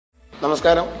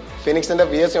നമസ്കാരം. ഫിനിക്സിന്റെ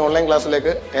PSC online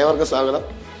ക്ലാസ്സിലേക്ക് ഏവർക്കും സ്വാഗതം.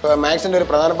 മാത്സിന്റെ ഒരു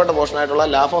പ്രധാനപ്പെട്ട പോർഷൻ ആയിട്ടുള്ള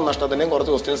ലാഭവും നഷ്ടത്തിന്റെയും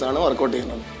കുറച്ച് ക്വസ്റ്റ്യൻസ് ആണ് വർക്ക്ഔട്ട്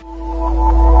ചെയ്യുന്നത്.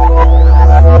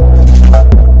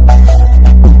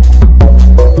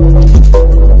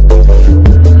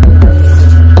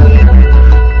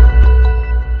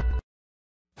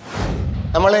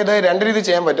 നമ്മൾ ഇത് രണ്ട് രീതി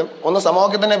ചെയ്യാൻ പറ്റും. ഒന്ന്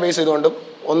സമവാക്യത്തിനെ ബേസ് ചെയ്തുകൊണ്ടും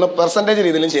ഒന്ന് പെർസെൻറ്റേജ്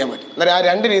രീതിയിലും ചെയ്യാൻ പറ്റും. അന്നേരം ആ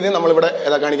രണ്ട് രീതിയും നമ്മളിവിടെ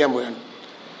കാണിക്കാൻ പോവുകയാണ്.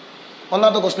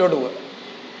 ഒന്നാമത്തെ ക്വസ്റ്റിലോട്ട് പോവുക.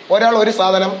 ഒരാൾ ഒരു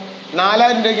സാധനം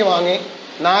 4000 രൂപയ്ക്ക് വാങ്ങി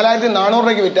 4400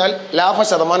 രൂപയ്ക്ക് വിറ്റാൽ ലാഭ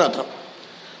ശതമാനം എത്ര?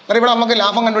 അന്നേരം ഇവിടെ നമുക്ക്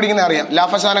ലാഭം കണ്ടുപിടിക്കുന്നത് അറിയാം.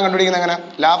 ലാഭശതമാനം കണ്ടുപിടിക്കുന്നത് എങ്ങനെ?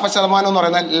 ലാഭശതമാനം എന്ന്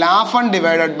പറയുന്നത് ലാഭം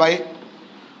ഡിവൈഡഡ് ബൈ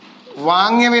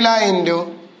വാങ്ങിയ വില ഇൻറ്റു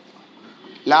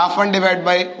ലാഭം ഡിവൈഡ്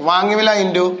ബൈ വാങ്ങിയ വില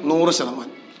ഇൻറ്റു 100%.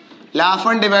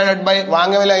 ലാഭം ഡിവൈഡഡ് ബൈ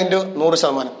വാങ്ങിയ വില ഇൻറ്റു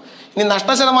 100%. ഇനി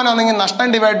നഷ്ടശതമാനം ആണെങ്കിൽ നഷ്ടം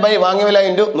ഡിവൈഡ് ബൈ വാങ്ങിയ വില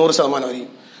ഇൻറ്റു 100%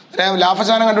 ആയിരിക്കും.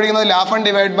 ലാഭശതമാനം കണ്ടുപിടിക്കുന്നത് ലാഭം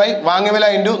ഡിവൈഡ് ബൈ വാങ്ങിയ വില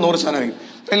ഇൻറ്റു 100% ആയിരിക്കും.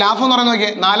 ലാഭം എന്ന് പറയുന്നത്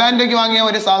നോക്കിയാൽ 4000 രൂപയ്ക്ക് വാങ്ങിയ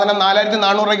ഒരു സാധനം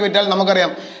 4400 രൂപയ്ക്ക് വിറ്റാൽ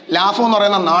നമുക്കറിയാം ലാഭം എന്ന്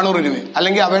പറയുന്നത് 400 രൂപ,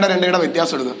 അല്ലെങ്കിൽ അവയുടെ രണ്ടുകൂടെ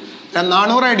വ്യത്യാസം എടുക്കുക.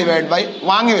 400 ഡിവൈഡ് ബൈ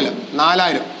വാങ്ങിയ വില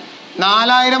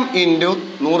 4000 ഇൻറ്റു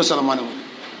 100%.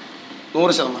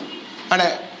 100%. അവിടെ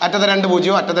അറ്റത്തെ 2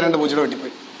 പൂജ്യവും അറ്റത്തെ 2 പൂജ്യവും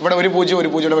വെട്ടിപ്പോയി. ഇവിടെ ഒരു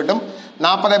പൂജ്യം വെട്ടും.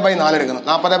 40/4 എടുക്കുന്നത്.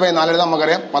 40/4 എടുത്താൽ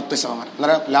നമുക്കറിയാം 10%.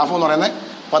 അന്നേരം ലാഭം എന്ന് പറയുന്നത്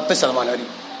 10%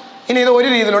 ആയിരിക്കും. ഇനി ഇത് ഒരു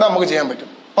രീതിയിലൂടെ നമുക്ക് ചെയ്യാൻ പറ്റും.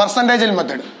 പെർസെൻറ്റേജിൽ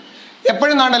മെത്തേഡ്.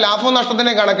 എപ്പോഴും നാണ്ട ലാഭവും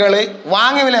നഷ്ടത്തിന്റെ കണക്കുകൾ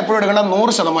വാങ്ങിയ വില എപ്പോഴും എടുക്കേണ്ട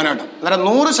 100%. അന്നേരം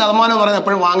 100% എന്ന് പറയുന്നത്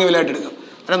എപ്പോഴും വാങ്ങിയ വില ആയിട്ട് എടുക്കുക.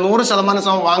 അന്നേരം 100%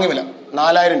 സമം വാങ്ങിയ വില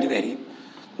 4000 രൂപയായിരിക്കും.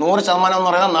 100% എന്ന്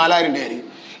പറയുന്നത് 4000 രൂപയായിരിക്കും.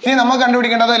 ഇനി നമുക്ക്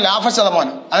കണ്ടുപിടിക്കേണ്ടത്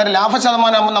ലാഭശതമാനം. അതായത്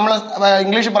ലാഭശതമാനം നമ്മൾ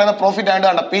ഇംഗ്ലീഷിൽ പറയുന്ന പ്രോഫിറ്റ് ആയിട്ട്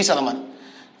കണ്ട P%.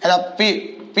 ഏതാ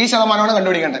P%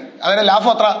 കണ്ടുപിടിക്കേണ്ടത്. അതായത്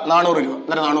ലാഭം എത്ര? 400 രൂപ.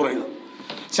 അന്നേരം 400 എഴുതുക.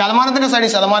 ശതമാനത്തിന്റെ സൈഡിൽ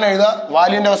ശതമാനം എഴുതുക,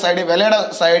 വാല്യൂന്റെ സൈഡിൽ വിലയുടെ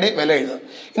സൈഡിൽ വില എഴുതുക.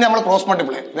 ഇനി നമ്മൾ ക്രോസ്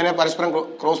മൾട്ടിപ്ലൈ. ഇതിനെ പരസ്പരം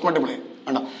ക്രോസ് മൾട്ടിപ്ലൈ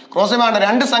കണ്ടോ? ക്രോസ് വേണ്ട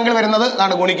 2 സംഖ്യ വരുന്നത്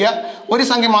നാട് ഗുണിക്കുക, ഒരു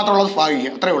സംഖ്യ മാത്രമുള്ളത്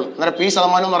ഭാഗിക്കുക, അത്രേ ഉള്ളൂ. അന്നേരം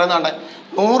P% എന്ന് പറയുന്നത്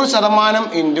 100%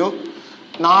 ഇൻറ്റു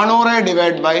 400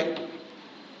 ഡിവൈഡ് ബൈ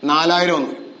 4000 എന്ന്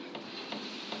വരും.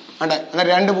 അണ്ടേ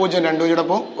അന്നേരം 2 പൂജ്യം 2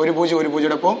 പൂജ്യയോടൊപ്പം ഒരു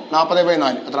പൂജ്യയോടൊപ്പം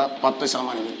 40/4 എത്ര?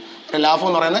 10% വരും. ലാഭം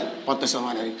എന്ന് പറയുന്നത്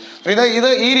 10% ആയിരിക്കും. ഇത്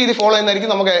ഈ രീതി ഫോളോ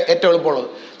ചെയ്യുന്നതായിരിക്കും നമുക്ക് ഏറ്റവും എളുപ്പമുള്ളത്.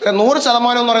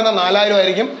 100% എന്ന് പറയുന്നത് 4000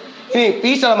 ആയിരിക്കും. ഇനി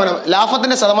P%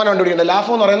 ലാഭത്തിന്റെ ശതമാനം കണ്ടുപിടിക്കേണ്ടത്.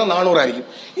 ലാഭം എന്ന് പറയുന്നത് 400 ആയിരിക്കും.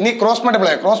 ഇനി ക്രോസ്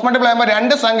മൾട്ടിപ്ലൈ ആകുമ്പോൾ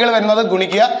 2 സംഖ്യകൾ വരുന്നത്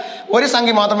ഗുണിക്കുക, ഒരു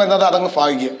സംഖ്യ മാത്രം വരുന്നത് അതങ്ങ്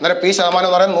ഭാഗിക്കുക. അന്നേരം P%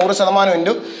 എന്ന് പറയുന്നത് 100%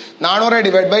 ഇൻറ്റു 400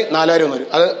 ഡിവൈഡ് ബൈ 4000 എന്ന് വരും.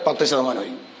 അത് 10%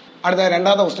 ആയിരിക്കും. അടുത്ത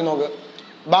രണ്ടാമത്തെ ക്വസ്റ്റ്യൻ നോക്ക്.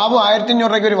 ബാബു 1500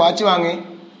 രൂപയ്ക്ക് ഒരു വാച്ച് വാങ്ങി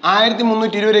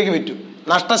 1320 രൂപയ്ക്ക് വിറ്റു.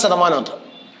 നഷ്ടശതമാനം എത്ര?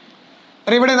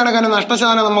 ഇവിടെ നടക്കാൻ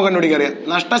നഷ്ടശതമാനം നമുക്ക് കണ്ടുപിടിക്കാൻ.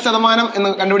 നഷ്ടശതമാനം എന്ന്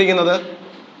കണ്ടുപിടിക്കുന്നത്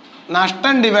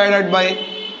നഷ്ടം ഡിവൈഡഡ് ബൈ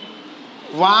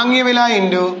വാങ്ങിയ വില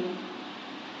ഇൻറ്റു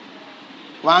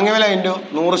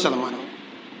 100%.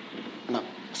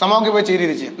 സമവാക്യം പോയി ചെയ്ത്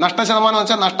ചെയ്യാം. നഷ്ടശതമാനം എന്ന്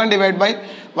വെച്ചാൽ നഷ്ടം ഡിവൈഡ് ബൈ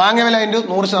വാങ്ങിയ വില ഇൻറ്റു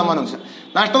 100% എന്ന് വെച്ചാൽ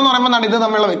നഷ്ടം എന്ന് പറയുമ്പോൾ ഇത്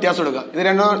തമ്മിലുള്ള വ്യത്യാസം എടുക്കുക. ഇത്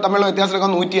രണ്ടും തമ്മിലുള്ള വ്യത്യാസം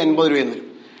എടുക്കാൻ 180 രൂപയെന്ന് വരും.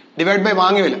 ഡിവൈഡ് ബൈ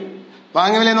വാങ്ങിയ വില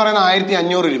എന്ന് പറയുന്നത്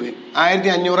 1500 രൂപ.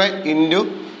 1500 ഇൻറ്റു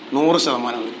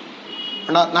 100% വരും.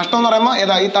 നഷ്ടം എന്ന് പറയുമ്പോൾ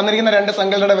ഏതാ ഈ തന്നിരിക്കുന്ന 2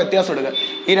 സംഖ്യകളുടെ വ്യത്യാസം എടുക്കുക.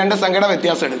 ഈ 2 സംഖ്യയുടെ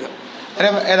വ്യത്യാസം എടുക്കുക.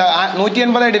 ഏതാ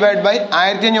 180 ഡിവൈഡ് ബൈ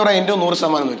 1500 ഇൻറ്റു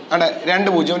 100% വരും. അവിടെ 2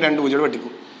 പൂജ്യം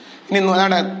വെട്ടിക്കും. ഇനി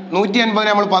 180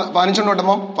 നമ്മൾ 15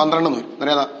 വെട്ടുമ്പോൾ 12 വരും.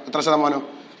 അന്നേരം ഏതാ എത്ര ശതമാനം?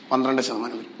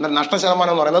 12% വരും. അന്നേരം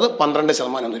നഷ്ടശതമാനം എന്ന് പറയുന്നത്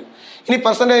 12% വരും. ഇനി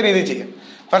പെർസെൻറ്റേജ് രീതി ചെയ്യാം.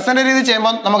 പെർസെൻറ്റേജ് രീതി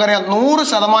ചെയ്യുമ്പോൾ നമുക്കറിയാം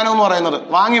 100% എന്ന് പറയുന്നത്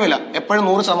വാങ്ങിയ വില എപ്പോഴും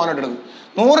 100% എടുക്കും.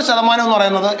 100% എന്ന്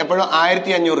പറയുന്നത് എപ്പോഴും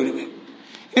 1500 രൂപ.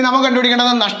 ഇനി നമുക്ക്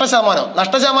കണ്ടുപിടിക്കേണ്ടത് നഷ്ടശതമാനം.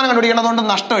 നഷ്ടശതമാനം കണ്ടുപിടിക്കേണ്ടതുകൊണ്ട്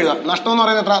നഷ്ടം എഴുതാം. നഷ്ടം എന്ന്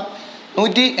പറയുന്നത് എത്ര?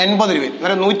 180 രൂപ.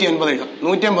 അന്നേരം 180 എഴുതാം.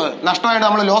 180 നഷ്ടമായിട്ട്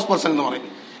നമ്മൾ ലോസ് പെർസെന്റ് എന്ന് പറയും.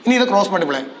 ഇനി ഇത് ക്രോസ്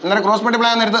മൾട്ടിപ്ലൈ. അന്നേരം ക്രോസ് മൾട്ടിപ്ലൈ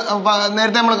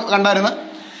നേരത്തെ നമ്മൾ കണ്ടായിരുന്നു.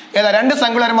 ഏതാ 2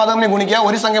 സംഖ്യ വരുമ്പോൾ അത് നമ്മൾ ഗുണിക്കുക,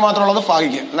 ഒരു സംഖ്യ മാത്രമുള്ളത്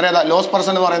ഭാഗിക്കുക. അന്നേരം ഏതാ ലോസ്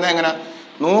പെർസെന്റ് എന്ന് പറയുന്നത് എങ്ങനെ?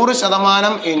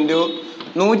 100% ഇൻറ്റു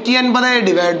 180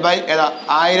 ഡിവൈഡ് ബൈ ഏതാ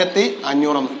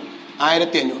 1500.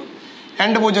 1500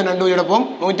 2 പൂജ്യയോടൊപ്പം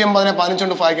 180 15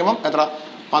 കൊണ്ട് ഭാഗിക്കുമ്പോൾ എത്ര?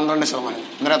 12%.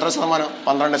 അന്നേരം എത്ര ശതമാനം?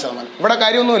 12%. ഇവിടെ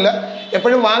കാര്യമൊന്നുമില്ല.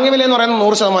 എപ്പോഴും വാങ്ങിയ വില എന്ന് പറയുന്നത്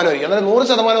 100% ആയിരിക്കും. അന്നേരം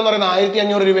 100% എന്ന് പറയുന്നത്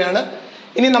 1500 രൂപയാണ്.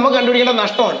 ഇനി നമുക്ക് കണ്ടുപിടിക്കേണ്ട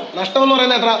നഷ്ടമാണ്. നഷ്ടം എന്ന്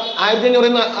പറയുന്നത് എത്ര?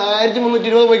 1500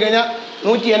 1320 പോയി കഴിഞ്ഞാൽ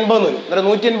 180 വരും. അന്നേരം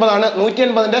 180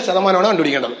 180ന്റെ ശതമാനമാണ്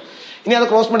കണ്ടുപിടിക്കേണ്ടത്. ഇനി അത്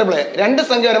ക്രോസ് മൾട്ടിപ്ലൈ. 2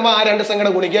 സംഖ്യ വരുമ്പോൾ ആ 2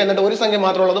 സംഖ്യയുടെ ഗുണിക്കുക, എന്നിട്ട് ഒരു സംഖ്യ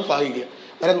മാത്രമുള്ളത് ഭാഗിക്കുക.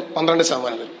 അന്നേരം 12%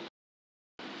 വരും.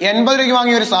 80 രൂപയ്ക്ക്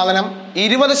വാങ്ങിയ ഒരു സാധനം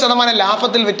 20%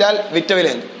 ലാഭത്തിൽ വിറ്റാൽ വിറ്റ വില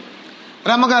എന്ത്?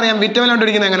 അന്നേരം നമുക്കറിയാം വിറ്റ വില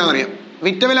കണ്ടുപിടിക്കുന്നത് എങ്ങനെയാണെന്ന് അറിയാം.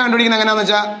 വിറ്റ വില കണ്ടുപിടിക്കുന്നത് എങ്ങനെയാണെന്ന്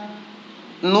വെച്ചാൽ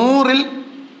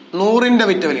 100ന്റെ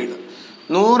വിറ്റ വില എഴുതുക.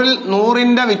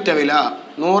 100ന്റെ വിറ്റ വില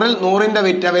 100ന്റെ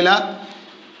വിറ്റ വില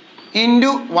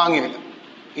ഇൻറ്റു വാങ്ങിയ വില.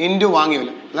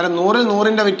 അന്നേരം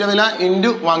 100ന്റെ വിറ്റ വില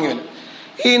ഇൻറ്റു വാങ്ങിയ വില.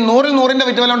 ഈ 100ന്റെ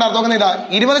വിറ്റ വില കൊണ്ട് അർത്ഥമാക്കുന്ന ഇതാ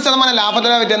 20%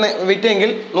 ലാഭത്തിലാണ് വിറ്റെങ്കിൽ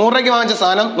 100 രൂപയ്ക്ക് വാങ്ങിച്ച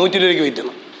സാധനം 120 രൂപയ്ക്ക്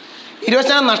വിറ്റുന്നു.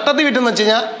 20% നഷ്ടത്തിൽ വിറ്റെന്ന് വെച്ച്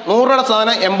കഴിഞ്ഞാൽ 100 രൂപയുടെ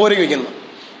സാധനം 80 രൂപയ്ക്ക് വിൽക്കുന്നു.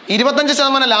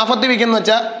 25% ലാഭത്തിൽ വിൽക്കുന്നു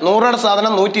വെച്ചാൽ 100 രൂപയുടെ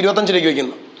സാധനം 125 രൂപയ്ക്ക്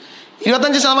വിൽക്കുന്നു.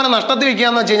 25% നഷ്ടത്തിൽ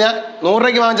വിൽക്കുകയെന്ന് വെച്ച് കഴിഞ്ഞാൽ 100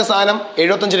 രൂപയ്ക്ക് വാങ്ങിച്ച സാധനം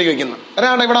 75 രൂപയ്ക്ക് വിൽക്കുന്നു.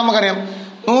 അതാണ് ഇവിടെ നമുക്കറിയാം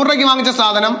 100 രൂപയ്ക്ക് വാങ്ങിച്ച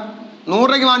സാധനം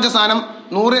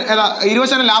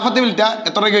 20% ലാഭത്തിൽ വിൽറ്റ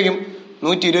എത്ര രൂപയ്ക്ക് വയ്ക്കും?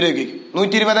 120 രൂപയ്ക്ക് വയ്ക്കും.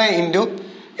 120 ഇൻറ്റു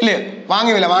ഇല്ലേ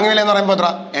വാങ്ങിവില എന്ന് പറയുമ്പോൾ എത്ര?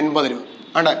 80 രൂപ.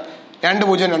 ആണ്ടെ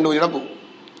 202 പോവും.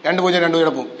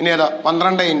 202 പോവും. ഇനി ഏതാ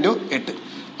 12 ഇൻറ്റു 8.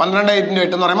 12 ഇൻറ്റു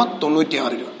 8 എന്ന് പറയുമ്പോൾ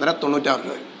 96 രൂപ. അന്നേരം 96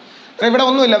 രൂപ. ഇവിടെ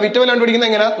ഒന്നുമില്ല. വിറ്റവില കണ്ടുപിടിക്കുന്നത്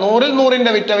എങ്ങനെ?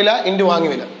 100ന്റെ വിറ്റവില ഇൻറ്റു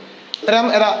വാങ്ങിവില. അന്നേരം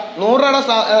ഏതാ 100 രൂപയുടെ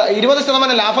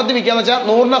 20% ലാഭത്തിൽ വിൽക്കാന്ന് വെച്ചാൽ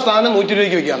 100ന്റെ സാധനം 100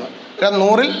 രൂപയ്ക്ക് വിൽക്കാന്ന്. അന്നേരം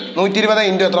 100ൽ 120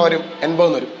 ഇൻറ്റു എത്ര വരും?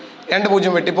 80 വരും. 2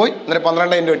 0 വെട്ടിപ്പോയി. അന്നേരം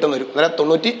 12 ഇൻറ്റു 8 വരും. അന്നേരം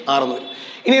 96 വരും.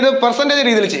 ഇനി ഇത് പെർസെൻറ്റേജ്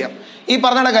രീതിയിൽ ചെയ്യാം. ഈ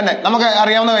പറഞ്ഞ തന്നെ നമുക്ക്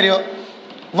അറിയാവുന്ന കാര്യമോ?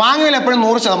 വാങ്ങിവില എപ്പോഴും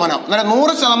 100%. അന്നേരം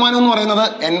 100% എന്ന് പറയുന്നത്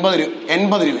 80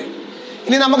 രൂപ.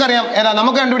 ഇനി നമുക്കറിയാം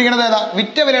നമുക്ക് കണ്ടുപിടിക്കേണ്ടത്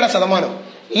വിറ്റ വിലയുടെ ശതമാനം.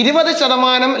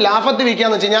 20% ലാഭത്തിൽ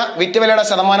വിൽക്കാന്ന് വെച്ച് കഴിഞ്ഞാൽ വിറ്റ വിലയുടെ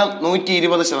ശതമാനം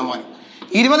 120%.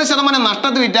 20%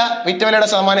 നഷ്ടത്തിൽ വിറ്റ വിലയുടെ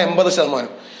ശതമാനം 80%.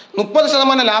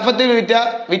 30% ലാഭത്തിൽ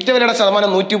വിറ്റ വിലയുടെ ശതമാനം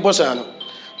 130%.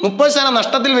 30%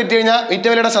 നഷ്ടത്തിൽ വിറ്റ് കഴിഞ്ഞാൽ വിറ്റ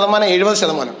വിലയുടെ ശതമാനം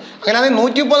 70%. അങ്ങനെ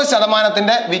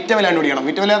 130%ന്റെ വിറ്റ വില കണ്ടുപിടിക്കണം.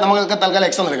 വിറ്റ വില നമുക്ക് തൽക്കാലം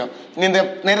എക്സാം എടുക്കാം. ഇനി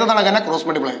നേരത്തെ തന്നെ ക്രോസ്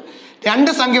മൾട്ടിപ്ലൈ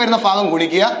 2 സംഖ്യ വരുന്ന ഭാഗം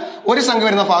ഗുണിക്കുക, 1 സംഖ്യ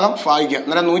വരുന്ന ഭാഗം ഭാഗിക്കുക.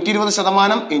 അന്നേരം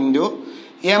 120% ഇൻറ്റു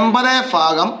 80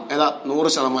 ഭാഗം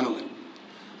 100% വരും.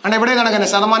 അണ്ട് എവിടെ കണക്കന്നെ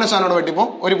ശതമാനം വെട്ടിപ്പോ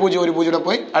 1 0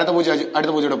 പോയി, അടുത്ത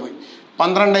 0 പോയി.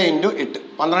 12 ഇൻറ്റു 8.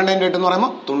 12 ഇൻറ്റു 8 എന്ന്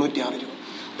പറയുമ്പോൾ 96 രൂപ.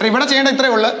 അപ്പോൾ ഇവിടെ ചെയ്യേണ്ട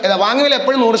ഇത്രയേ ഉള്ളൂ. വാങ്ങിവില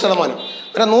എപ്പോഴും 100%.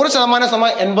 100%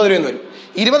 സമയം 80 രൂപ എന്ന് വരും.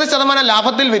 20%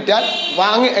 ലാഭത്തിൽ വിറ്റാൽ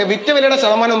വിറ്റ വിലയുടെ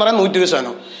ശതമാനം എന്ന് പറയുന്നത്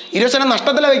 120%. 20%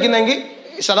 നഷ്ടത്തിലാണ് വയ്ക്കുന്നെങ്കിൽ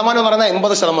ശതമാനം എന്ന് പറയുന്നത്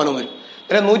 80% വരും.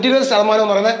 120%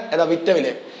 എന്ന് പറയുന്നത് വിറ്റ വില.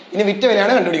 ഇനി വിറ്റ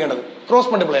വിലയാണ് കണ്ടുപിടിക്കേണ്ടത്. ക്രോസ്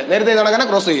മൾട്ടിപ്ലൈ നേരത്തെ നടക്കാൻ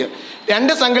ക്രോസ് ചെയ്യുക.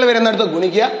 2 സംഖ്യകൾ വരുന്നിടത്ത്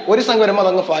ഗുണിക്കുക, 1 സംഖ്യ വരുമ്പോൾ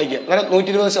അതങ്ങ് ഭാഗിക്കുക. അന്നേരം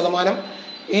 120%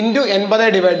 ഇൻറ്റു 80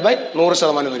 ഡിവൈഡ് ബൈ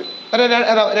 100% വരും.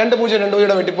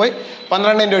 2 വെട്ടിപ്പോയി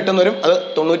 12 ഇൻറ്റു 8 വരും. അത്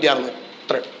 96 വരും.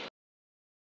 ഇത്രയും.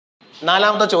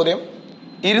 4ാമത്തെ ചോദ്യം.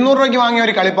 200 രൂപയ്ക്ക് വാങ്ങിയ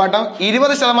ഒരു കളിപ്പാട്ടം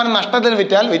 20% നഷ്ടത്തിൽ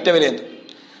വിറ്റാൽ വിറ്റ വില എന്ത്?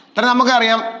 അന്നേരം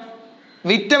നമുക്കറിയാം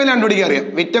വിറ്റ വില കണ്ടുപിടിക്കാൻ അറിയാം.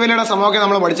 വിറ്റ വിലയുടെ സമവാക്യം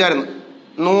നമ്മൾ പഠിച്ചായിരുന്നു.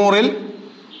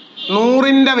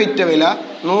 100ന്റെ വിറ്റ വില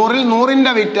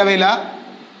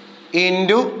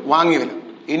ഇൻറ്റു വാങ്ങിവില.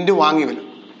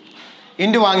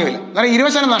 അന്നേരം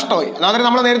 20% നഷ്ടമായി. അന്നേരം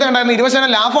നമ്മൾ നേരത്തെ ഉണ്ടായിരുന്നു 20%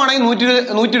 ലാഭമാണെങ്കിൽ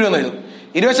 100 രൂപ എന്ന് എഴുതും.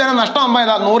 20% നഷ്ടമാകുമ്പോൾ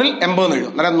 100ൽ 80 എന്ന്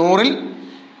എഴുതും. അന്നേരം 100ൽ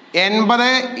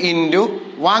 80 ഇൻറ്റു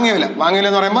വാങ്ങിവില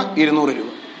എന്ന് പറയുമ്പോൾ 200 രൂപ.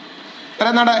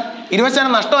 അന്നേരം എന്താണ് 20%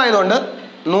 നഷ്ടമായതുകൊണ്ട്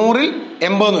 100ൽ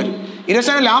 80 എന്ന് വരും.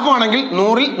 20% ലാഭമാണെങ്കിൽ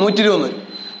 100ൽ 120 എന്ന് വരും.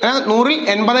 അതായത് 100ൽ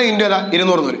 80 ഇൻറ്റു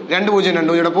 200 എന്ന് വരും. 2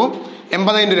 0 പോവും.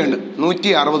 80 ഇൻറ്റു 2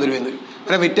 160 രൂപ എന്ന് വരും.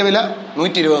 അന്നേരം വിറ്റ വില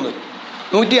 120 എന്ന് വരും.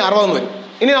 160 എന്ന് വരും.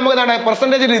 ഇനി നമുക്ക് എന്താണ്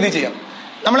പെർസെൻറ്റേജ് രീതി ചെയ്യാം.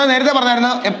 നമ്മൾ നേരത്തെ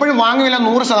പറഞ്ഞായിരുന്നു എപ്പോഴും വാങ്ങിവില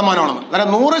 100%. അന്നേരം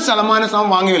 100%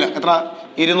 വാങ്ങിവില എത്ര?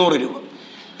 200 രൂപ.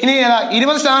 ഇനി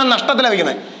 20% നഷ്ടത്തിലാണ്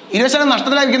വയ്ക്കുന്നത്. 20%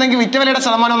 നഷ്ടത്തിലാണ് വയ്ക്കുന്നെങ്കിൽ വിറ്റ വിലയുടെ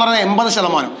ശതമാനം എന്ന് പറയുന്നത്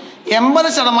 80%.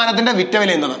 80%ത്തിന്റെ വിറ്റ വില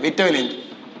എന്താണ്?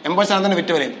 80%ത്തിന്റെ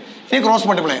വിറ്റ വില. ഇനി ക്രോസ്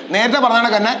മൾട്ടിപ്ലൈ നേരത്തെ പറഞ്ഞ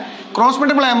തന്നെ ക്രോസ്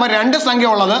മൾട്ടിപ്ലൈ ആകുമ്പോൾ 2 സംഖ്യ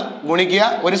ഉള്ളത് ഗുണിക്കുക,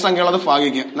 1 സംഖ്യ ഉള്ളത്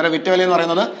ഭാഗിക്കുക. അന്നേരം വിറ്റ വില എന്ന്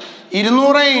പറയുന്നത്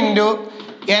 200 ഇൻറ്റു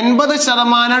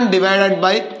 80% ഡിവൈഡഡ്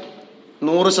ബൈ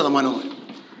 100% വരും.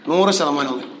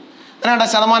 100% വരും. അതാണ്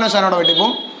ശതമാനം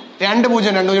വെട്ടിപ്പോവും. 2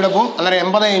 0 പോവും. അന്നേരം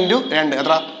 80 ഇൻറ്റു 2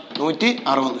 എത്ര?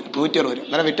 160 വരും.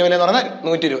 അന്നേരം വിറ്റ വില എന്ന് പറഞ്ഞാൽ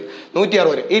 160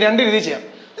 വരും. ഈ 2 രീതി ചെയ്യാം.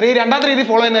 ഈ 2ാമത്തെ രീതി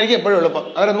ഫോളോ ചെയ്യുന്നതായിരിക്കും എപ്പോഴും എളുപ്പം.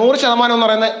 അന്നേരം 100% എന്ന്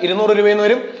പറയുന്നത് 200 രൂപയെന്ന്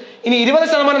വരും. ഇനി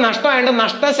 20% നഷ്ടമായിട്ട്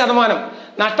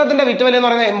നഷ്ടത്തിന്റെ വിറ്റ വില എന്ന്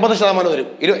പറയുന്നത് 80% വരും.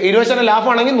 20%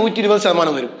 ലാഭമാണെങ്കിൽ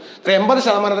 120% വരും.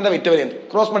 80%ത്തിന്റെ വിറ്റ വില.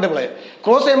 ക്രോസ് മൾട്ടിപ്ലൈ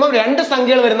ക്രോസ് ചെയ്യുമ്പോൾ 2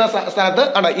 സംഖ്യകൾ വരുന്ന സ്ഥലത്ത്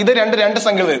ഇത് 2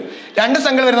 സംഖ്യകൾ വരും. 2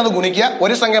 സംഖ്യകൾ വരുന്നത് ഗുണിക്കുക,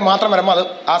 1 സംഖ്യ മാത്രം വരുമ്പോൾ അത്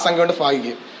ആ സംഖ്യ കൊണ്ട്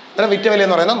ഭാഗിക്കുക. അന്നേരം വിറ്റ വില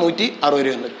എന്ന് പറയുന്നത് 160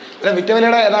 രൂപ വരും. അന്നേരം വിറ്റ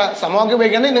വിലയുടെ സമവാക്യം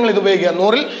ഉപയോഗിക്കുന്നത് നിങ്ങൾ ഇത് ഉപയോഗിക്കുക.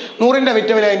 100ന്റെ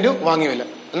വിറ്റ വില ഇൻറ്റു വാങ്ങിവില.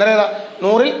 അന്നേരം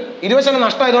 100ൽ 20%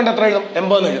 നഷ്ടമായതുകൊണ്ട് എത്ര എഴുതും?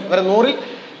 80 എന്ന് എഴുതും. അന്നേരം 100ൽ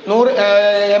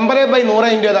 80 ബൈ 100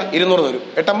 ഇൻറ്റു 200 വരും.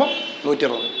 8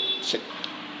 160. ശരി.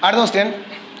 അടുത്ത ക്വസ്റ്റ്യൻ.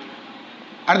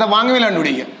 അടുത്ത വാങ്ങിവില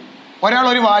കണ്ടുപിടിക്കുക. ഒരാൾ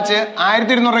ഒരു വാച്ച്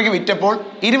 1200 രൂപയ്ക്ക് വിറ്റപ്പോൾ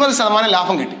 20%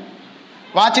 ലാഭം കിട്ടി.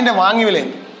 വാച്ചിന്റെ വാങ്ങിവില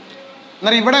എന്ത്?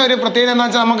 എന്നാൽ ഇവിടെ ഒരു പ്രത്യേകത എന്താ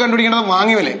വെച്ചാൽ നമുക്ക് കണ്ടുപിടിക്കേണ്ടത്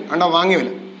വാങ്ങിവില. വാങ്ങിവില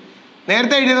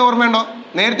നേരത്തെ എഴുതിയത് ഓർമ്മയുണ്ടോ?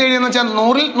 നേരത്തെ എഴുതിയെന്ന് വെച്ചാൽ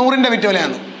 100ന്റെ വിറ്റ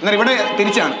വിലയാണ്. എന്നാൽ ഇവിടെ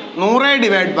തിരിച്ചാണ്. 100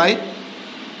 ഡിവൈഡ് ബൈ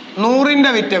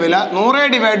 100ന്റെ വിറ്റ വില. 100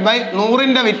 ഡിവൈഡ് ബൈ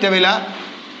 100ന്റെ വിറ്റ വില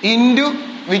ഇൻറ്റു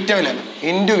വിറ്റ വില.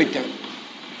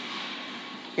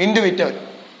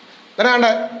 അതാണ്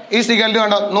ഈ സിഗൽറ്റ്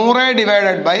കണ്ടോ? 100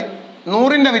 ഡിവൈഡഡ് ബൈ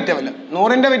 100ന്റെ വിറ്റ വില.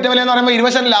 100ന്റെ വിറ്റ വില എന്ന് പറയുമ്പോൾ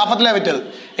 20% ലാഭത്തിലാണ് വിറ്റത്.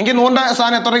 എനിക്ക് 100ന്റെ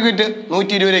സാധനം എത്ര രൂപയ്ക്ക് വിറ്റ്?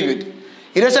 120 രൂപയ്ക്ക് വിറ്റ്.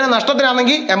 20%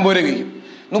 നഷ്ടത്തിലാണെങ്കിൽ 80 രൂപയ്ക്ക് വിൽക്കും.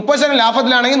 30%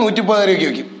 ലാഭത്തിലാണെങ്കിൽ 130 രൂപയ്ക്ക്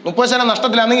വയ്ക്കും. 30%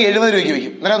 നഷ്ടത്തിലാണെങ്കിൽ 70 രൂപയ്ക്ക്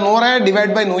വയ്ക്കും. അന്നേരം 100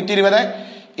 ഡിവൈഡ് ബൈ 120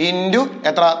 ഇൻറ്റു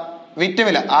എത്ര വിറ്റ്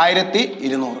വില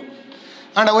 1200.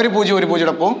 ആണ്ട ഒരു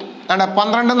പൂജ്യം പോവും. ആണ്ട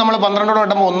 12 നമ്മൾ 12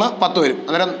 വട്ടം 1 10 വരും.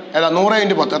 അന്നേരം ഏതാ 100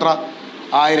 ഇൻറ്റു 10 എത്ര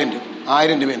 1000 രൂപ.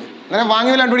 1000 രൂപയാണ്. അന്നേരം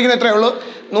വാങ്ങിയ വില കണ്ടുപിടിക്കുന്നത് എത്രയേ ഉള്ളൂ?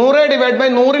 100 ഡിവൈഡ് ബൈ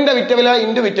 100ന്റെ വിറ്റ വില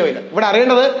ഇൻറ്റു വിറ്റ വില. ഇവിടെ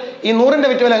അറിയേണ്ടത് ഈ 100ന്റെ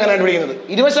വിറ്റ വില എങ്ങനെ കണ്ടുപിടിക്കുന്നത്?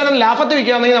 20% ലാഭത്തിൽ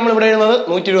വിൽക്കുകയാണെങ്കിൽ നമ്മൾ ഇവിടെ എഴുതുന്നത്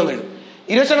 120 എഴുതും.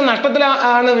 20%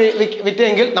 നഷ്ടത്തിലാണ്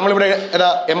വിറ്റെങ്കിൽ നമ്മളിവിടെ ഏതാ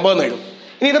 80 എഴുതും.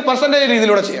 ഇനി ഇത് പെർസെന്റേജ്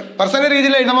രീതിയിലൂടെ ചെയ്യാം. പെർസെന്റേജ്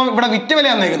രീതിയിൽ എഴുതുമ്പോൾ ഇവിടെ വിറ്റ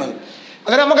വിലയാണ് എഴുതുന്നത്.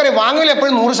 അന്നേരം നമുക്കറിയാം വാങ്ങിയ വില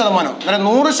എപ്പോഴും 100%. അന്നേരം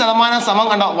 100% സമം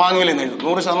കണ്ട വാങ്ങിയ വില എന്ന് എഴുതും.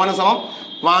 100% സമം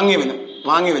വാങ്ങിയ വില.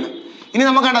 ഇനി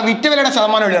നമുക്ക് കണ്ട വിറ്റ വിലയുടെ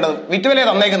ശതമാനം എഴുതേണ്ടത്. വിറ്റ വില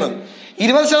തന്നേക്കുന്നത്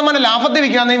 20% ലാഭത്തിൽ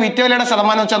വിൽക്കുകയാണെങ്കിൽ വിറ്റ വിലയുടെ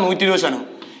ശതമാനം വെച്ചാൽ 120%.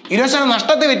 20%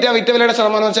 നഷ്ടത്തിൽ വിറ്റ വിലയുടെ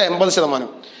ശതമാനം വെച്ചാൽ 80%.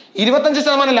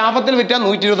 25% ലാഭത്തിൽ വിറ്റ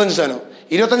 125%.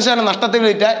 25% നഷ്ടത്തിൽ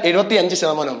വിറ്റ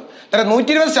 75%. അന്നേരം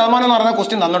 120% എന്ന് പറഞ്ഞ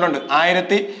ക്വസ്റ്റ്യൻ തന്നിട്ടുണ്ട്.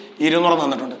 1200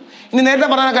 തന്നിട്ടുണ്ട്. ഇനി നേരത്തെ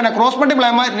പറഞ്ഞാൽ ക്രോസ് മൾട്ടിപ്ലൈ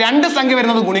ആകുമ്പോൾ 2 സംഖ്യ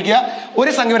വരുന്നത് ഗുണിക്കുക,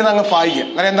 ഒരു സംഖ്യ വരുന്നത് അങ്ങ് ഭാഗിക്കുക.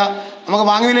 അന്നേരം എന്താ നമുക്ക്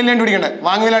വാങ്ങിയ വില കണ്ടുപിടിക്കണ്ടേ?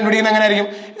 വാങ്ങിയ വില കണ്ടുപിടിക്കുന്നത് എങ്ങനെ ആയിരിക്കും?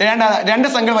 2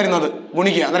 സംഖ്യ വരുന്നത്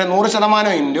ഗുണിക്കുക. അന്നേരം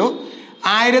 100% ഇൻറ്റു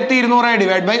 1200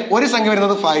 ഡിവൈഡ് ബൈ ഒരു സംഖ്യ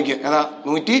വരുന്നത് ഭാഗിക്കുക. ഏതാ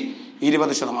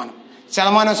 120%.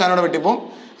 ശതമാനം വെട്ടിപ്പോൾ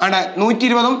ആണ്ട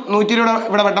 120ഉം 120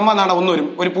 ഇവിടെ വെട്ടുമ്പോൾ നാടെ 1 വരും.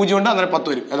 ഒരു പൂജ്യം ഉണ്ട്. അന്നേരം 10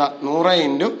 വരും. ഏതാ 100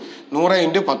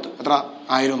 ഇൻറ്റു 10 എത്ര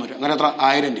 1000 വരും. അന്നേരം എത്ര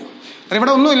 1000 രൂപ. അന്നേരം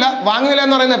ഇവിടെ ഒന്നുമില്ല. വാങ്ങിയ വില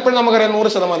എന്ന് പറയുന്നത് എപ്പോഴും നമുക്കറിയാം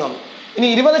 100%. ഇനി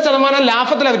 20%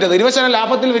 ലാഭത്തിലാണ് വിറ്റത്. 20%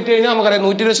 ലാഭത്തിൽ വിറ്റ് കഴിഞ്ഞാൽ നമുക്കറിയാം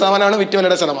 120% വിറ്റ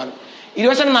വിലയുടെ ശതമാനം.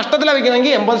 20% നഷ്ടത്തിലാണ്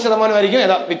വിൽക്കുന്നതെങ്കിൽ 80% ആയിരിക്കും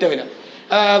ഏതാ വിറ്റ വില.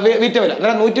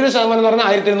 അന്നേരം 120% എന്ന് പറഞ്ഞാൽ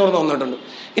 1200 വന്നിട്ടുണ്ട്.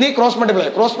 ഇനി ക്രോസ് മൾട്ടിപ്ലൈ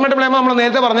ആകുമ്പോൾ നമ്മൾ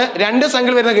നേരത്തെ പറഞ്ഞ് 2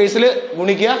 സംഖ്യ വരുന്ന കേസിൽ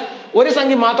ഗുണിക്കുക, ഒരു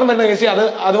സംഖ്യ മാത്രം വരുന്ന കേസിൽ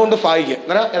അതുകൊണ്ട് ഭാഗിക്കുക.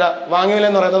 അന്നേരം ഏതാ വാങ്ങിയ വില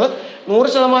എന്ന് പറയുന്നത്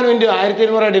 100% ഇൻറ്റു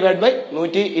 1200 ഡിവൈഡ് ബൈ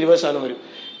 120% വരും.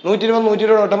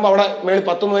 120 വട്ടുമ്പോൾ അവിടെ മേളിൽ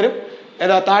 10 വരും.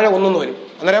 ഏതാ താഴെ 1 വരും.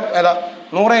 അന്നേരം ഏതാ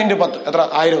 100 ഇൻറ്റു 10 എത്ര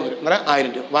 1000 വരും. അന്നേരം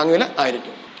 1000 രൂപ. വാങ്ങിയ വില 1000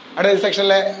 രൂപ. അടുത്ത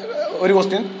സെക്ഷനിലെ ഒരു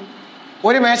ക്വസ്റ്റ്യൻ,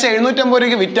 ഒരു മേശ 750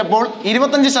 രൂപയ്ക്ക് വിറ്റപ്പോൾ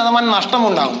 25%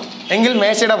 നഷ്ടമുണ്ടാകും എങ്കിൽ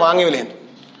മേശയുടെ വാങ്ങിയ വിലയാണ്.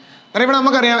 അന്നേരം ഇവിടെ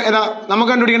നമുക്കറിയാം ഏതാ നമുക്ക്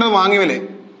കണ്ടുപിടിക്കേണ്ടത് വാങ്ങിയ വില.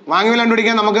 വാങ്ങിയ വില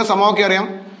കണ്ടുപിടിക്കാൻ നമുക്ക് സമവാക്യം അറിയാം.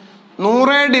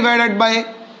 100 ഡിവൈഡഡ് ബൈ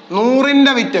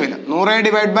 100ന്റെ വിറ്റ വില. 100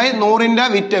 ഡിവൈഡ് ബൈ 100ന്റെ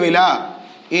വിറ്റ വില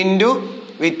ഇൻറ്റു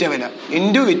വിറ്റ വില.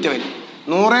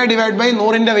 100 ഡിവൈഡ് ബൈ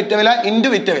 100ന്റെ വിറ്റ വില ഇൻറ്റു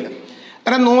വിറ്റ വില.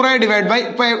 അന്നേരം 100 ഡിവൈഡ് ബൈ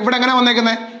ഇപ്പൊ ഇവിടെ എങ്ങനെ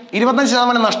വന്നേക്കുന്നത്?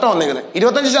 25% നഷ്ടം വന്നേക്കുന്നത്.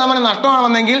 25% നഷ്ടമാണ്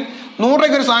വന്നെങ്കിൽ 100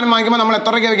 രൂപയ്ക്ക് ഒരു സാധനം വാങ്ങിക്കുമ്പോൾ നമ്മൾ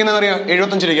എത്ര രൂപയ്ക്ക് വിൽക്കുന്നത് അറിയാം?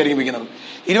 75 രൂപയ്ക്കായിരിക്കും വിൽക്കുന്നത്.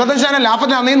 25%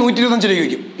 ലാഭത്തിലാണെങ്കിൽ 125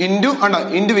 രൂപയ്ക്ക് വിൽക്കും.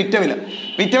 ഇൻറ്റു വിറ്റ വില.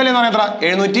 വിറ്റ വില എന്ന് പറഞ്ഞാൽ എത്ര?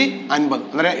 750.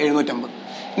 അന്നേരം 750.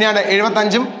 ഇനി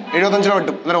 75 75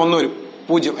 വിട്ടും. അന്നേരം 1 വരും.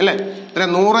 0 അല്ലേ?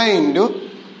 അന്നേരം 100 ഇൻറ്റു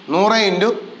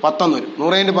 10 വരും.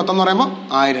 100 ഇൻറ്റു 10 എന്ന് പറയുമ്പോൾ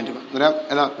 1000 രൂപ. അന്നേരം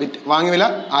ഏതാ വാങ്ങിയ വില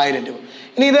 1000 രൂപ.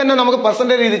 ഇനി ഇത് തന്നെ നമുക്ക്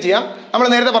പെർസെന്റേജ് രീതി ചെയ്യാം. നമ്മൾ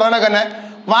നേരത്തെ പറഞ്ഞാൽ തന്നെ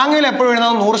വാങ്ങിയ വില എപ്പോഴും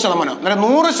എഴുതുന്നത് 100%. അന്നേരം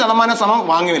 100% സമം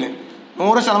വാങ്ങിയ വില.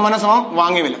 100% സമം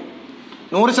വാങ്ങിയ വില.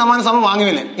 100% സമം വാങ്ങിയ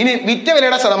വില. ഇനി വിറ്റ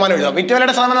വിലയുടെ ശതമാനം എഴുതാം. വിറ്റ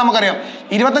വിലയുടെ ശതമാനം നമുക്കറിയാം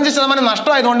 25%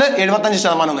 നഷ്ടമായതുകൊണ്ട്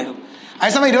 75% എഴുതും.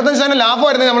 അതേസമയം 25%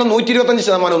 ലാഭമായിരുന്നെങ്കിൽ നമ്മൾ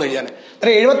 125% എന്ന് എഴുതിയാണ്.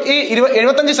 അന്നേരം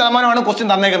 75% ക്വസ്റ്റ്യൻ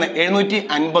തന്നേക്കുന്നത്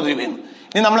 750 രൂപയെന്ന്.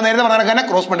 ഇനി നമ്മൾ നേരത്തെ പറഞ്ഞാൽ തന്നെ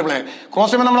ക്രോസ് മൾട്ടിപ്ലൈ. ക്രോസ്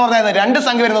ചെയ്യുമ്പോൾ നമ്മൾ പറഞ്ഞത് 2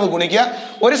 സംഖ്യ വരുന്നത് ഗുണിക്കുക,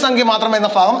 ഒരു സംഖ്യ മാത്രം വരുന്ന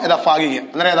ഭാഗം ഏതാ ഭാഗിക്കുക.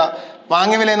 അന്നേരം ഏതാ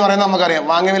വാങ്ങിയ വില എന്ന് പറയുന്നത് നമുക്കറിയാം.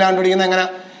 വാങ്ങിയ വില കണ്ടുപിടിക്കുന്നത് എങ്ങനെ?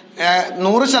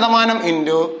 100%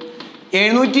 ഇൻറ്റു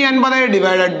 750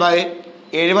 ഡിവൈഡഡ് ബൈ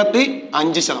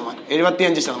 75%.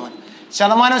 75%.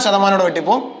 ശതമാനോട്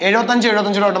വെട്ടിപ്പോൾ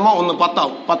 75 വെട്ടുമ്പോൾ 1 10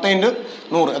 ആവും. 10 ഇൻറ്റു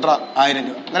 100 എത്ര 1000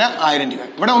 രൂപ. അങ്ങനെ 1000 രൂപ.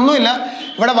 ഇവിടെ ഒന്നുമില്ല.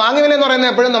 ഇവിടെ വാങ്ങിയ വില എന്ന് പറയുന്നത്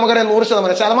എപ്പോഴും നമുക്കറിയാം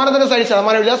 100%. ശതമാനത്തിന്റെ സൈഡ്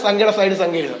ശതമാനം എഴുതുക, സംഖ്യയുടെ സൈഡ്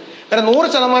സംഖ്യ എഴുതുക. അന്നേരം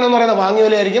 100% എന്ന് പറയുന്നത് വാങ്ങിയ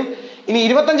വിലയായിരിക്കും. ഇനി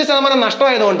 25%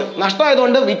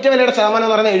 നഷ്ടമായതുകൊണ്ട് വിറ്റ വിലയുടെ ശതമാനം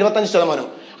എന്ന് പറയുന്നത് 75%.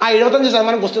 ആ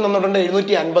 75% ക്വസ്റ്റ്യൻ തന്നിട്ടുണ്ട്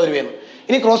 750 രൂപയെന്ന്.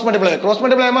 ഇനി ക്രോസ് മൾട്ടിപ്ലൈ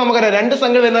ആകുമ്പോൾ നമുക്കറിയാം 2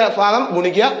 സംഖ്യ വരുന്ന ഭാഗം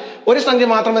ഗുണിക്കുക, ഒരു സംഖ്യ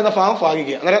മാത്രം വരുന്ന ഭാഗം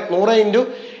ഭാഗിക്കുക. അന്നേരം 100% ഇൻറ്റു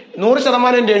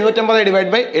 750 ഡിവൈഡ്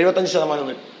ബൈ 75%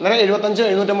 വരും. അന്നേരം 75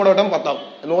 750 വട്ടം 10 ആവും.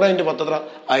 100 ഇൻറ്റു 10 എത്ര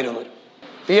 1000 വരും.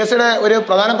 PSCയുടെ ഒരു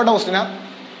പ്രധാനപ്പെട്ട ക്വസ്റ്റ്യനാണ്,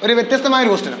 ഒരു വ്യത്യസ്തമായ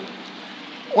ഒരു ക്വസ്റ്റ്യനാണ്.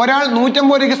 ഒരാൾ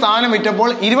 150 രൂപയ്ക്ക് സാധനം വിറ്റപ്പോൾ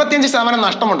 25%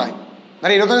 നഷ്ടമുണ്ടായി.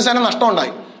 അന്നേരം 25%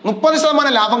 നഷ്ടമുണ്ടായി.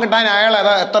 30% ലാഭം കിട്ടാൻ അയാൾ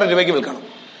എത്ര രൂപയ്ക്ക് വിൽക്കണം?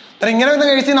 അന്നേരം ഇങ്ങനെ വരുന്ന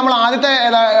കേസിൽ നമ്മൾ ആദ്യത്തെ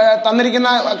തന്നിരിക്കുന്ന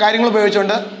കാര്യങ്ങൾ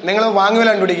ഉപയോഗിച്ചുകൊണ്ട് നിങ്ങൾ വാങ്ങിയ വില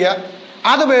കണ്ടുപിടിക്കുക.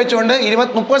 അത് ഉപയോഗിച്ചുകൊണ്ട്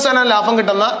 30% ലാഭം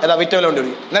കിട്ടുന്ന വിറ്റ വില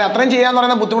കണ്ടുപിടിക്കുക. അന്നേരം അത്രയും ചെയ്യാന്ന്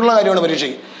പറയുന്ന ബുദ്ധിമുട്ടുള്ള കാര്യമാണ്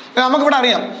പരീക്ഷയ്ക്ക്. നമുക്കിവിടെ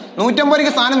അറിയാം 150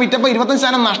 രൂപയ്ക്ക് സാധനം വിറ്റപ്പോൾ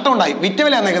 25% നഷ്ടം ഉണ്ടായി. വിറ്റ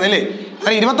വില എന്നേക്കുന്നത് അല്ലേ?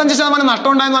 അതായത് 25% നഷ്ടം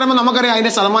ഉണ്ടായെന്ന് പറയുമ്പോൾ നമുക്കറിയാം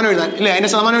അതിന്റെ ശതമാനം എഴുതാൻ ഇല്ലേ? അതിന്റെ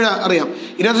ശതമാനം എഴുതാൻ അറിയാം.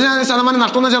 25%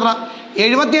 നഷ്ടം എന്ന് വെച്ചാൽ എത്ര?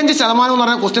 75% എന്ന്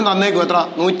പറഞ്ഞ ക്വസ്റ്റ്യൻ തന്നേക്കും. എത്ര?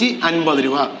 150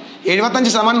 രൂപ.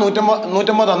 75%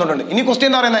 150 തന്നിട്ടുണ്ട്. ഇനി ക്വസ്റ്റ്യൻ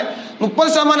എന്താ പറയുന്നത്?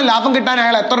 30% ലാഭം കിട്ടാൻ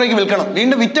അയാൾ എത്ര രൂപയ്ക്ക് വിൽക്കണം?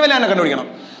 വീണ്ടും വിറ്റ വില തന്നെ കണ്ടുപിടിക്കണം.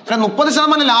 അന്നേരം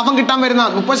 30% ലാഭം കിട്ടാൻ വരുന്ന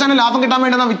 30% ലാഭം കിട്ടാൻ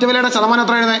വേണ്ടുന്ന വിറ്റ വിലയുടെ ശതമാനം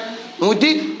എത്ര എഴുതുന്നത്?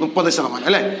 130%,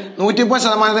 അല്ലേ?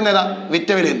 130% ഏതാ വിറ്റ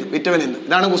വില എന്ത്?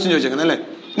 ഇതാണ് ക്വസ്റ്റ്യൻ ചോദിച്ചേക്കുന്നത്, അല്ലേ?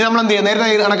 ഇനി നമ്മൾ എന്ത് ചെയ്യുക? നേരത്തെ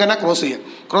കണക്ക് തന്നെ ക്രോസ് ചെയ്യുക.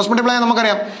 ക്രോസ് മൾട്ടിപ്ലൈ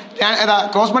നമുക്കറിയാം,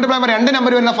 ക്രോസ് മൾട്ടിപ്ലൈ 2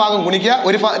 നമ്പർ വരുന്ന ഭാഗം ഗുണിക്കുക,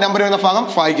 1 നമ്പർ വരുന്ന ഭാഗം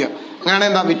ഭാഗിക്കുക. അങ്ങനെയാണ്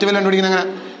എന്താ വിറ്റ വില കണ്ടുപിടിക്കുന്നത്. അങ്ങനെ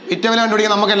വിറ്റ വില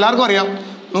കണ്ടുപിടിക്കാൻ നമുക്ക് എല്ലാവർക്കും അറിയാം,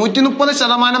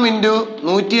 130% ഇൻറ്റു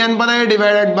 150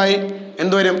 ഡിവൈഡഡ് ബൈ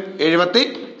എന്ത് വരും?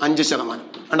 75%.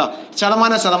 കണ്ടോ?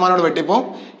 ശതമാനോട് വെട്ടിപ്പോ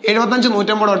 75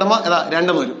 150 വെട്ടുമ്പോൾ ഏതാ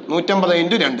 2 വരും. 150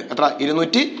 ഇൻറ്റു 2 എത്ര?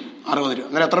 260 രൂപ.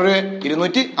 അന്നേരം എത്ര രൂപ?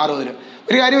 260 രൂപ.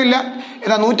 ഒരു കാര്യമില്ല,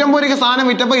 ഏതാ 150 രൂപയ്ക്ക് സാധനം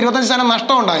വിറ്റപ്പോൾ 25%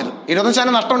 നഷ്ടം ഉണ്ടായത്.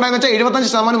 25% നഷ്ടം ഉണ്ടായെന്ന് വെച്ചാൽ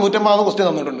 75% 150 ക്വസ്റ്റ്യൻ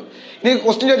തന്നിട്ടുണ്ട്. ഇനി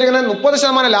ക്വസ്റ്റ്യൻ ചോദിച്ചാൽ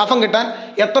 30% ലാഭം കിട്ടാൻ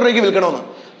എത്ര രൂപയ്ക്ക് വിൽക്കണമെന്ന്.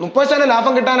 30%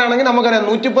 ലാഭം കിട്ടാനാണെങ്കിൽ നമുക്കറിയാം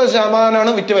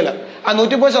 130% വിറ്റ് വില. ആ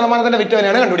 130% വിറ്റ്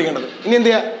വിലയാണ് കണ്ടുപിടിക്കേണ്ടത്. ഇനി എന്ത്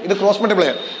ചെയ്യുക? ഇത് ക്രോസ് മൾട്ടിപ്ലൈ.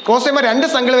 ക്രോസ് ചെയ്യുമ്പോൾ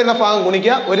 2 സംഖ്യ വരുന്ന ഭാഗം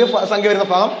ഗുണിക്കുക, 1 സംഖ്യ വരുന്ന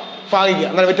ഭാഗം ഭാഗിക്കുക.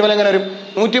 എന്നാൽ വിറ്റ് വില എങ്ങനെ വരും?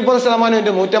 130%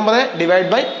 ഇൻറ്റു 150 ഡിവൈഡ്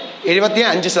ബൈ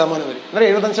 75% വരും. അന്നേരം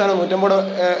 75% 150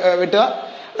 വിട്ടുക.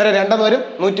 അന്നേരം 2 വരും.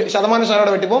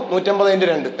 ശതമാനോടെ വെട്ടിപ്പോൾ 150 ഇൻറ്റു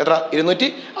 2 എത്ര?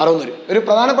 260 വരും. ഒരു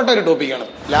പ്രധാനപ്പെട്ട ഒരു ടോപ്പിക്കാണ്.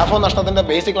 ലാഭവും നഷ്ടത്തിന്റെ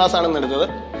ബേസിക് ക്ലാസ് ആണ് എടുത്തത്.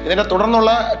 ഇതിന്റെ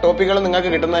തുടർന്നുള്ള ടോപ്പിക്കുകൾ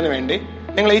നിങ്ങൾക്ക് കിട്ടുന്നതിന് വേണ്ടി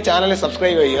നിങ്ങൾ ഈ ചാനൽ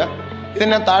സബ്സ്ക്രൈബ് ചെയ്യുക.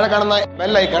 ഇതിന്റെ താഴെ കാണുന്ന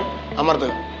ബെൽ ഐക്കൺ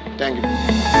അമർത്തുക. Thank you.